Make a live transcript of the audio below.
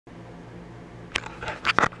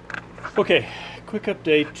Okay, quick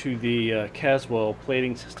update to the Caswell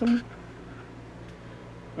plating system.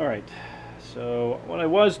 Alright, so what I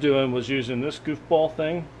was doing was using this goofball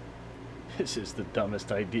thing. This is the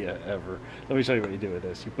dumbest idea ever. Let me show you what you do with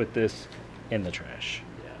this. You put this in the trash.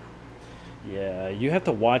 Yeah, you have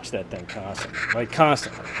to watch that thing constantly, like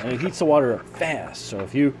constantly. And it heats the water up fast. So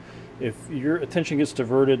if your attention gets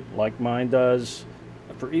diverted like mine does,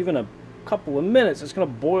 for even a couple of minutes, it's going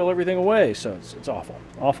to boil everything away. So it's awful,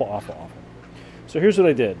 awful, awful, awful. So here's what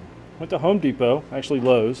I did. Went to Home Depot, actually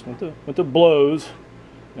Lowe's. Went to Blows,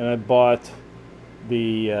 and I bought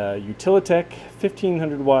the Utilitech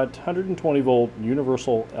 1500 watt, 120 volt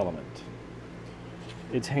universal element.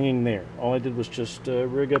 It's hanging there. All I did was just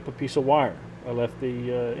rig up a piece of wire. I left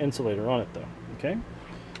the insulator on it though. Okay.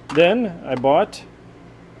 Then I bought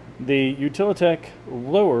the Utilitech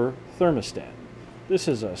lower thermostat. This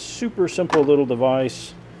is a super simple little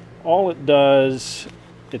device. All it does,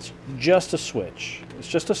 it's just a switch. It's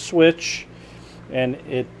just a switch, and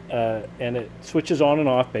it switches on and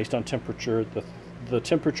off based on temperature. The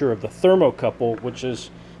temperature of the thermocouple, which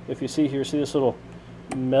is, if you see here, see this little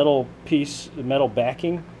metal piece, metal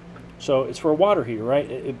backing. So it's for a water heater, right?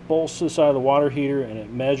 It bolts to the side of the water heater and it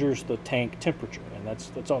measures the tank temperature, and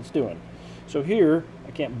that's all it's doing. So here,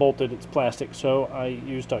 I can't bolt it, it's plastic, so I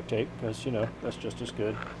use duct tape because, you know, that's just as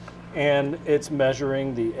good. And it's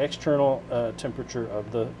measuring the external temperature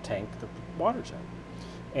of the tank that the water's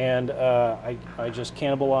in. And I just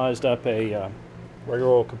cannibalized up a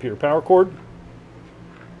regular old computer power cord,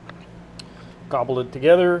 cobbled it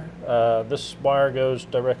together. This wire goes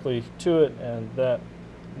directly to it, and that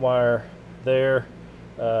wire there,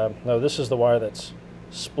 no, this is the wire that's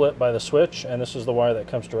split by the switch, and this is the wire that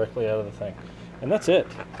comes directly out of the thing. And that's it.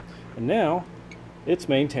 And now it's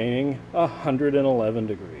maintaining 111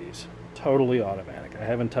 degrees. Totally automatic. I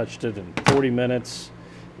haven't touched it in 40 minutes.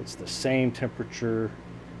 It's the same temperature.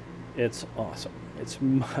 It's awesome. It's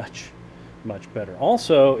much, much better.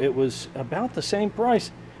 Also, it was about the same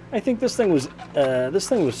price. I think this thing was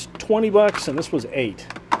 20 bucks and this was 8.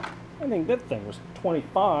 I think that thing was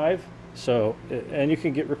 25. So, and you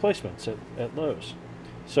can get replacements at Lowe's.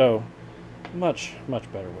 So, much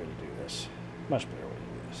better way to do this. Much better way.